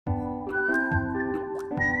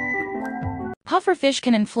pufferfish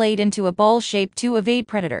can inflate into a ball shape to evade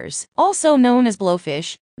predators. Also known as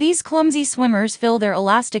blowfish, these clumsy swimmers fill their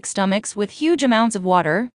elastic stomachs with huge amounts of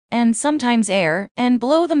water, and sometimes air, and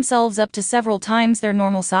blow themselves up to several times their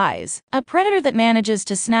normal size. A predator that manages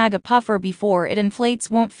to snag a puffer before it inflates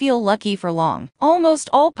won't feel lucky for long. Almost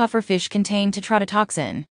all pufferfish contain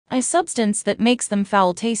tetrodotoxin, a substance that makes them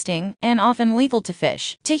foul-tasting and often lethal to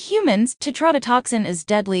fish. To humans, tetrodotoxin is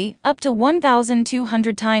deadly, up to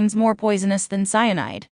 1,200 times more poisonous than cyanide.